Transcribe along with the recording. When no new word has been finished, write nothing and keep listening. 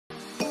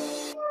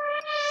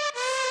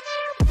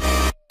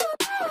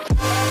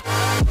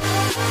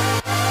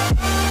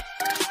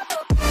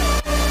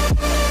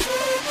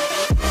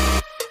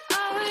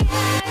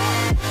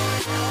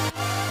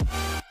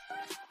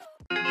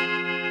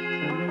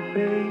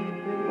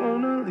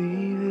wanna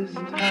leave this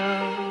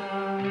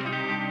town.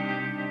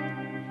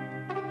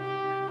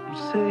 I'm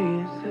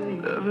saying,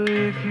 whatever,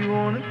 if you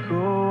wanna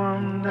go,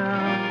 I'm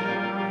down.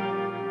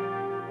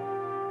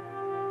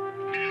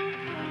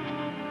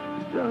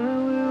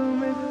 Darling, we'll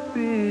make the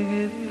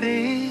biggest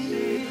thing.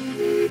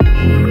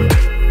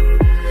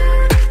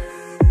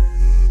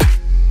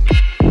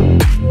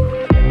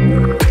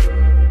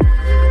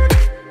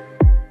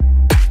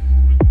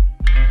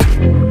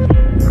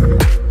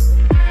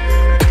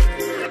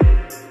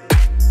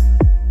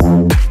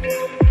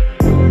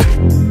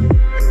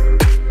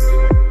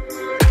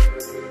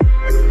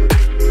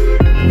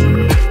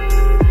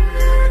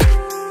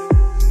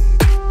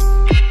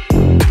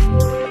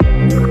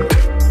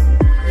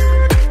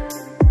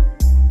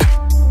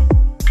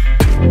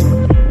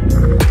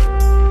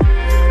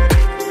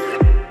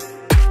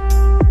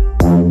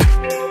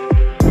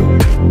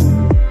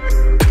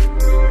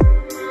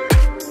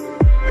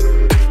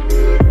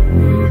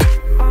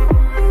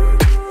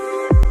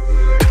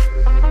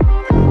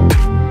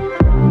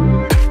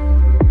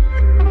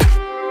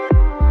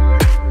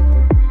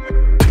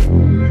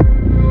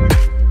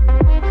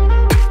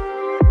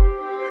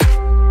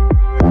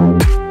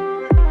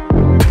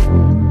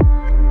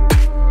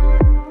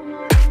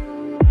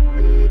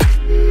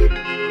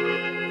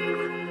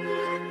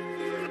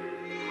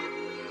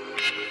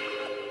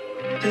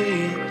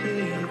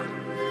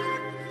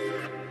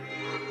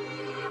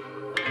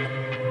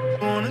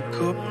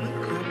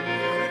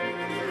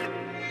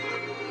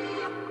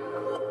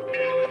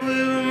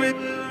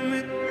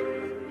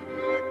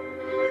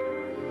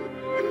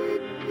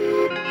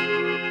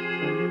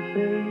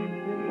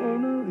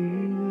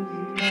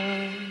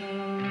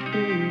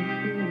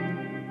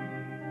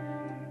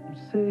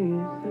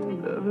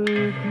 Whatever,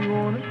 if you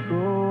wanna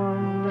go,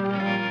 I'm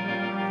down.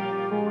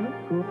 Wanna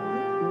go.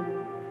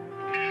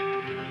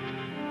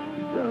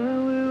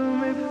 Darling, we'll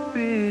make the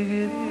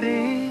biggest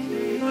thing.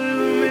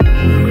 We'll make the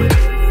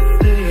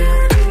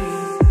biggest thing.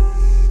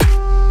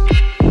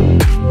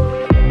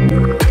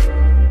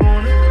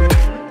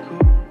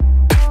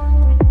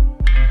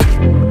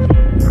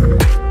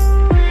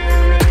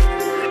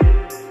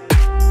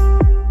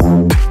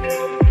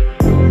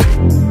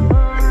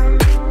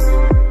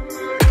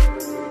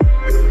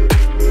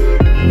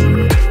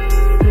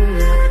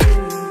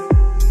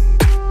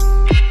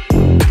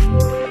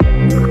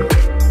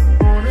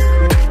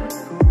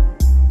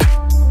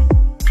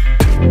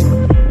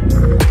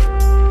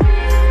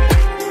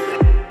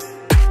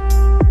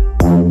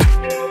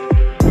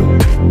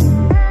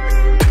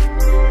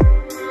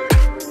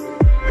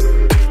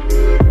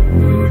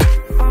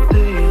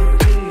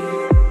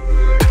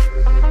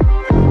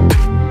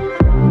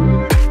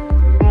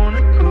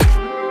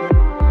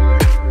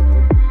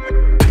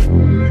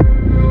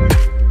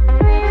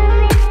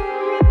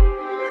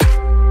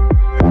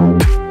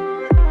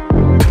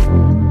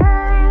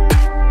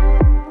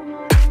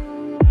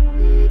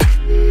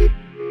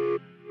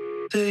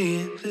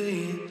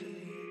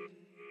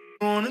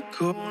 Wanna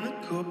go. Wanna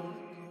go.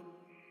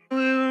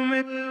 We'll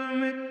make.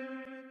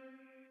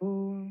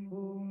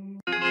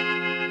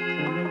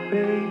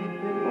 Babe,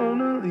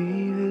 wanna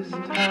leave this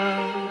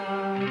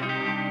town.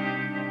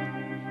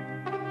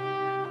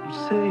 I'm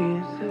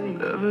saying,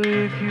 whatever,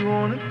 if you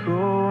wanna go,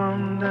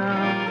 I'm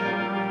down.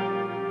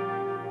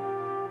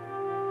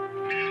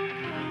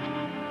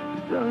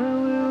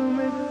 Darling, we'll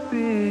make the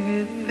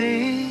biggest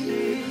thing.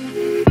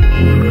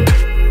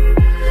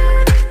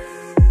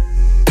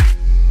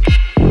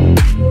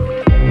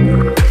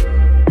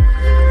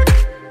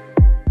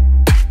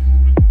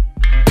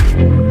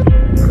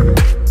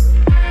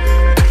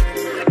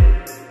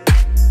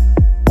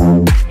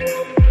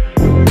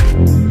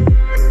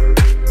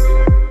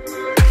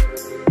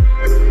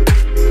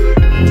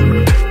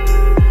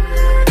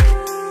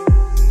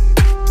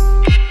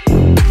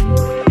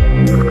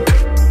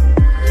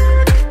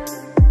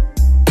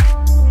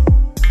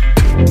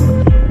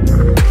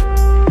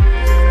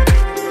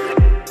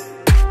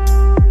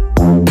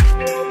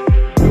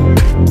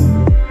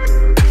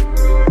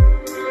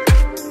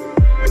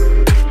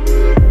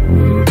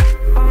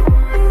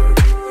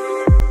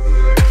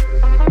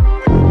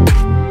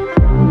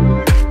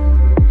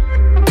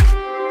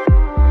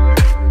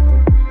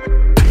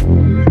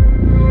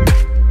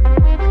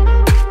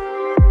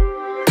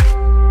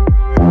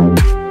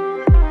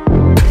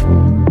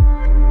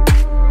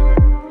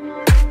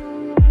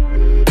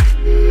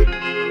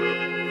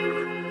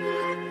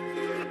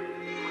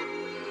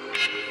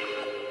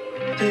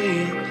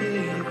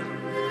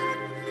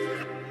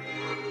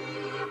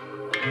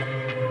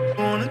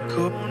 Wanna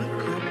go.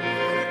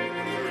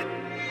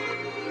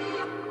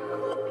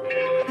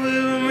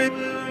 We'll make.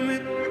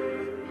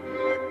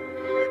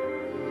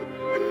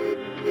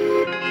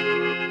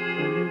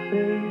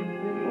 Babe,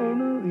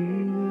 wanna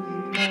leave this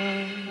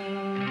town.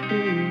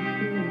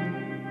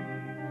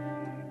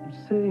 I'm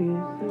saying,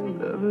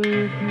 whatever,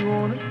 if you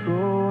wanna go,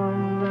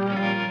 I'm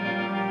down.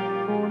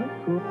 Wanna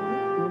go.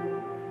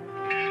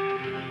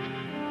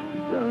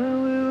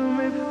 Darling, we'll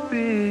make the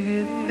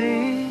biggest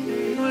thing.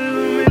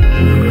 We'll make the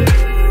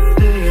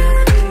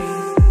biggest thing.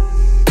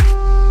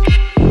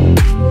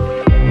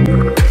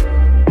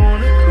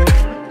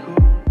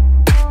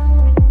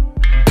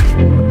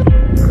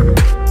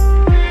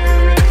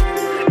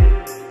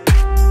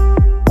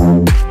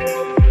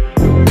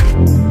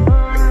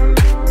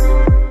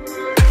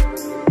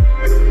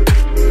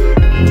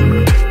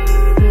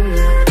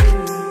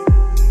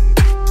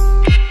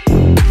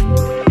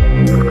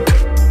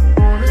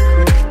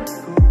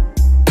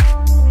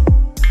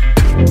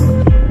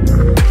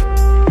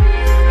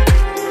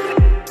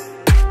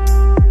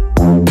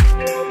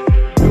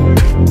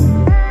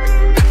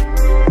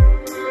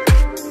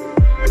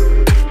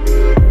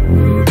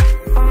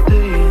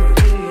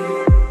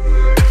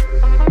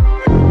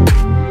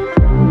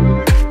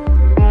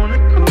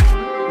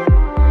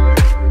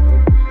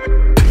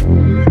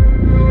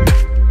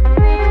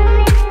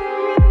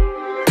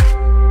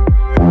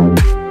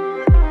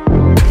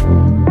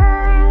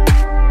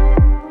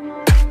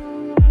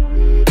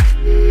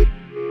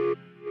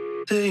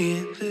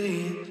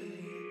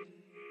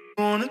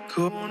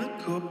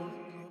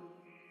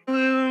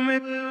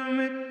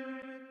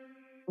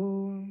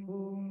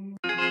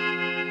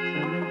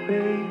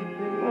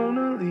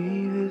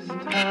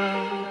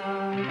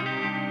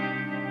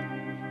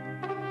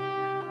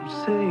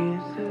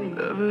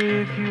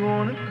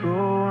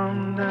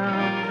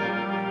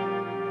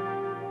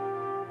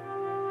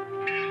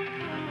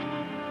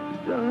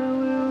 Darling,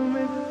 we'll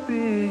make the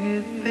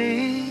biggest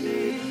thing.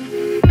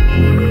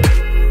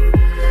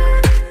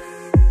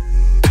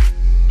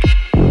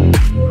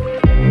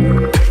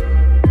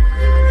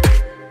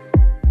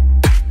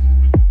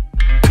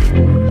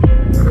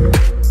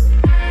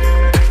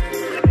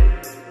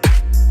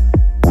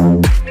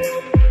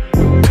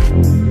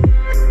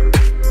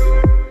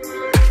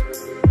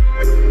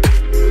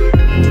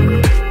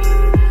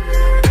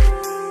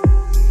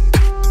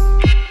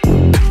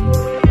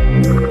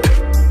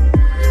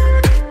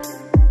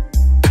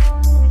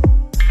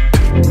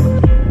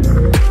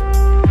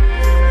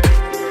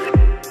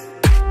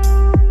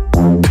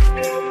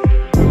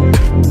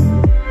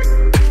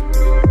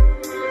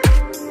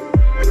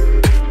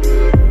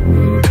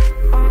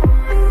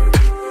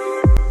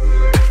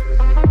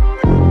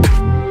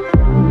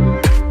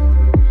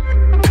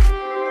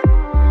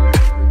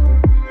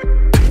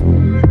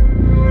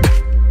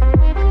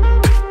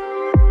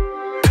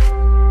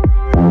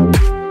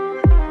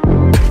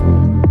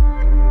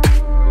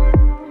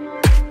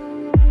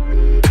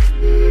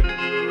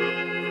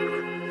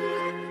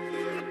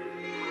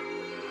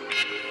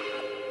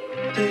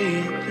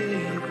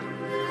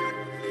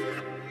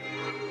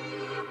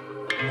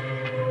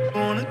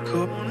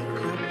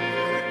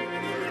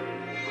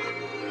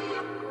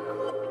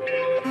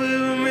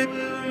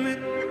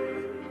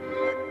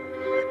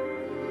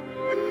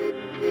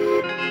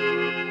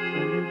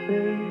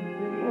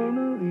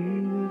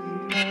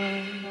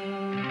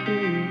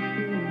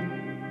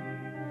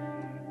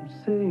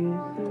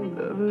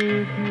 Wherever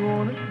if you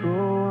wanna go,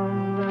 I'm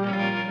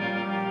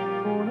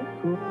down. Wanna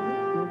go.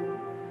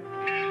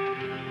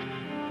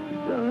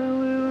 Darling,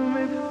 we'll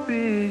make the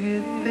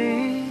biggest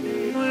thing.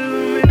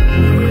 We'll make the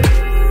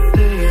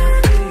biggest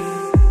thing.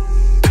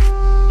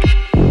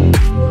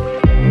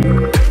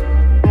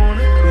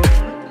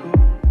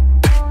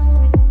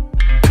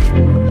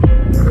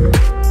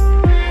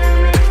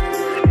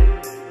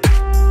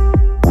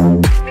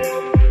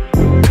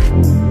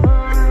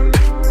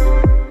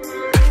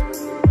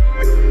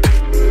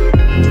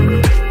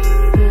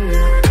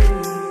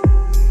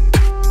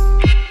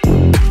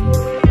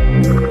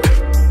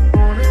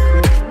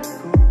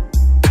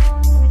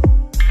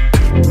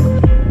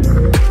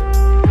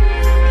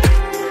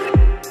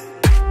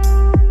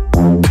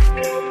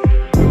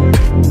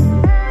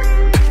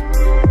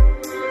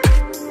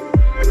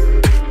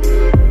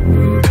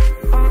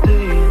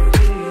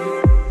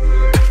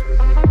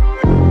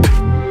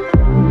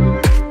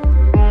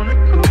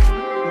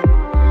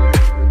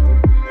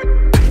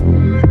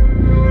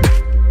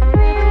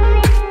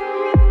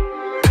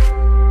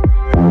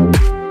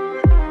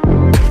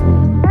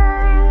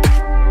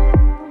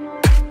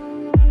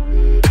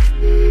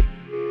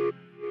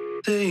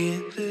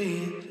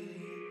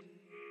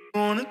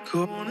 Wanna go,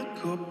 wanna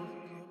go.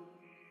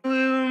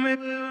 We'll make.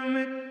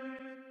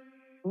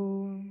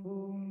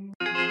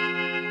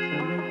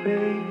 Tell me,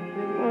 babe,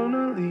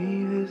 wanna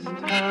leave this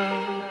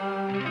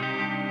town.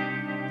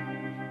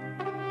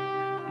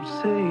 I'm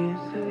saying,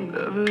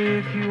 whatever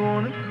if you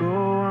wanna go,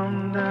 I'm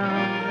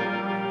down.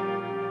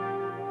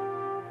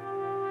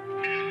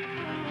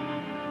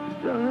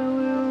 Darling,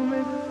 we'll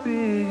make the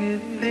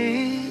biggest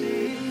thing.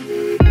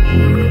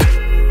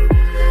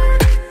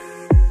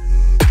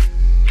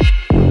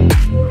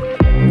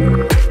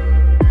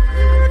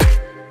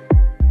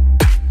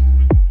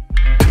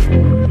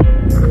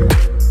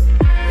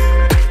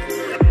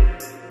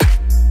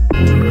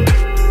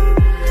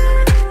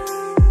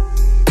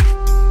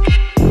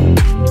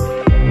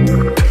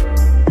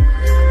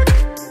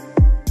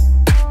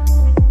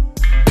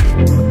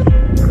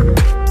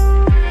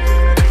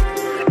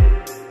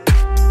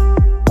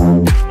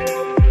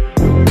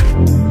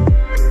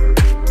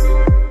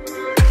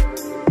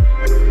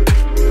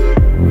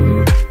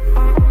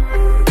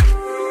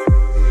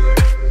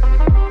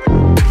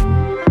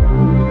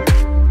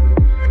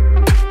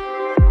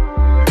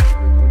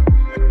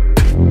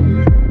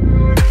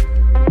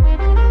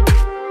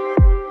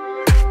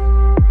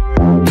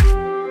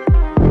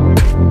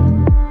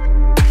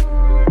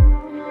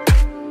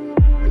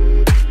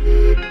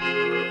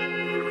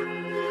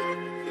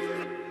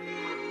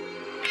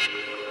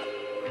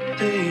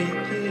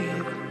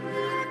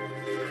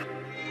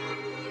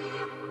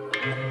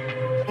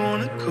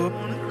 Wanna go,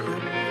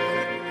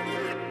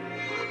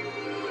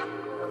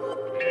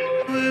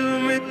 we'll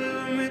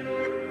make.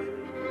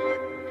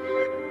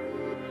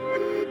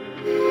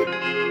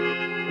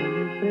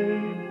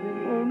 Babe,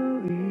 wanna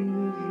leave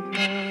this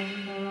town.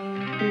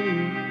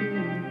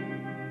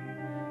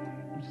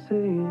 I'm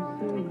saying,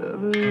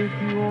 whatever if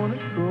you wanna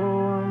go,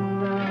 I'm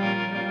down.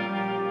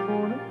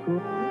 Wanna go.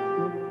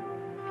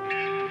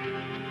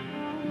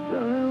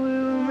 Darling,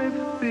 we'll make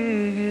the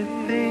biggest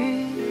thing.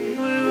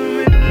 We'll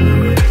make the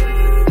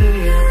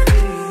biggest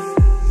thing.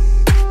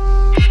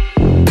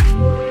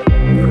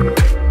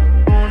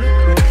 Wanna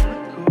go, wanna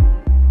go.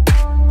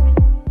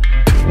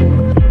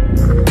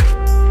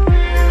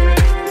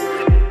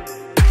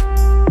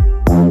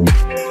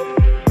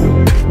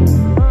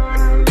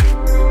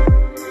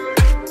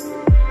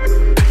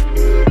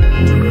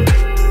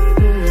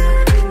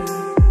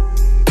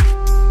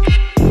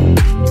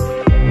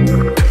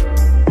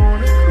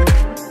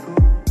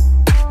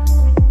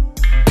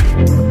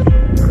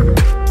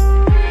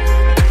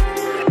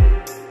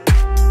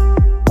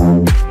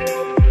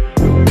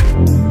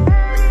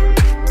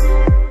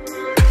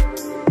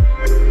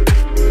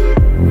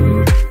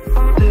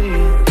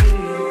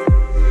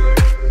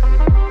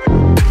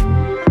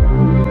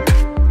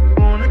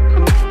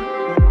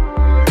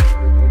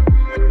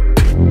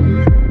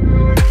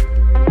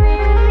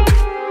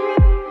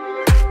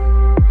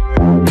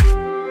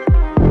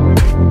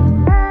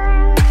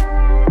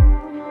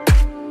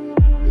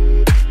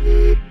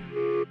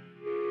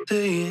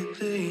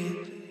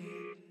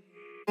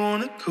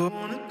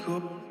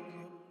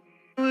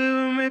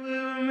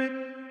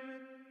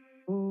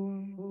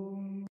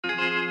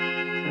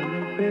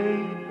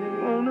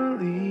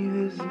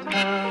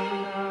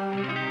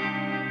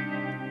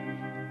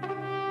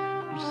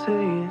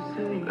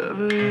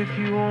 if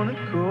you wanna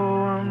go,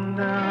 I'm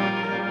down.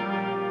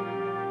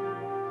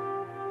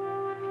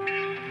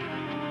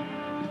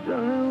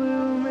 Darling,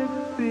 we'll make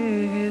the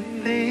biggest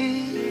thing.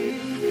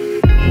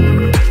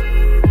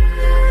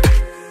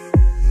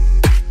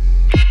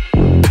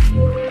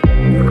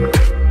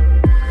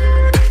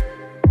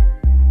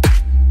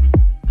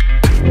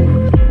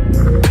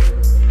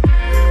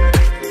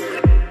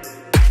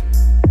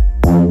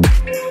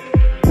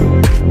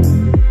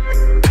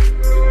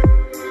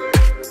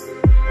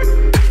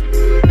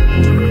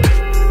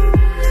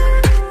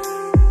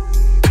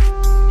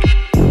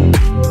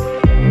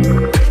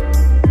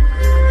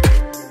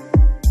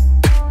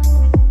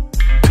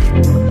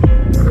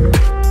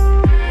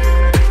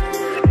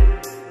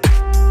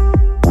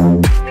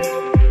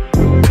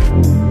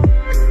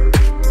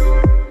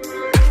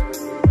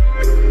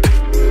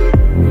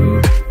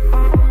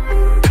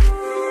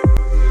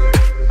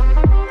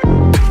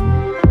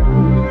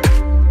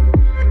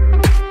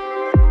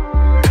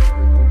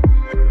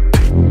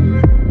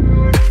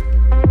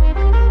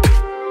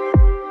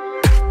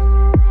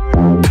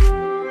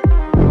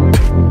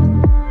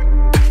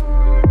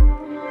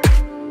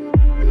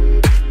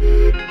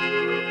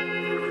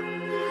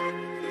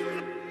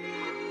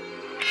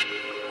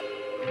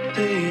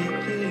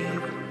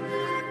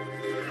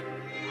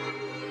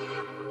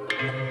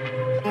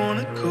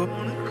 Wanna go,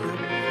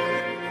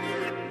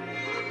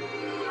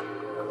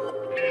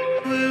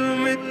 we'll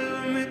make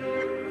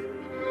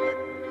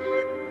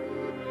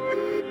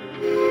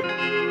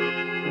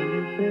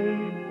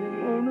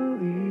wanna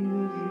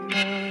leave this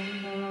town.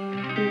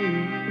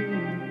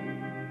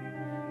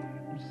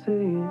 I'm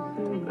saying,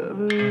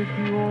 whatever if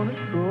you wanna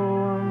go,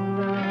 I'm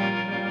down.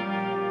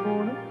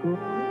 Wanna go,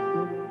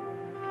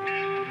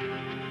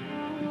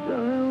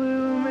 darling,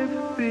 we'll make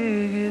the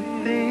biggest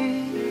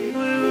thing.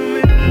 We'll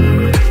make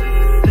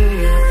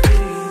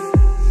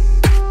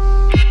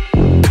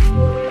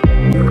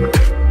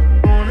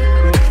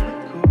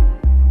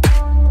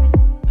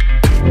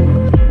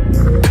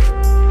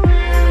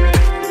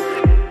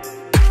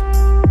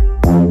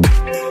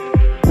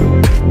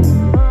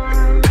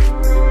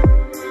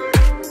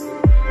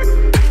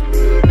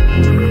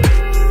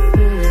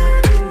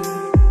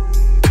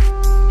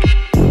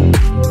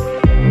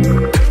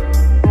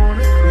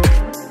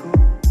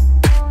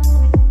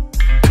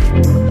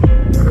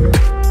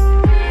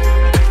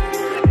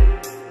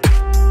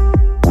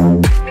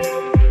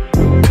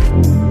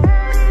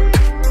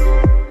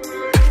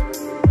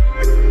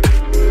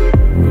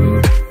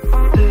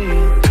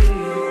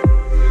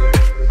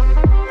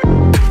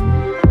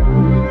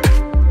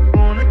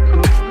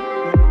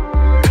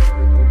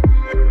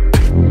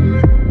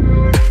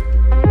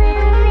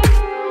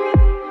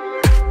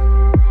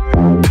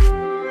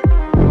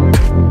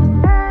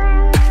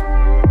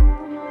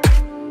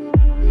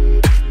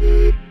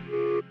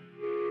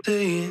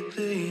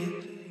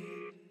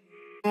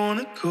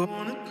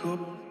wanna go,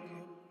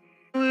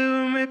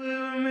 we'll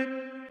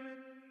make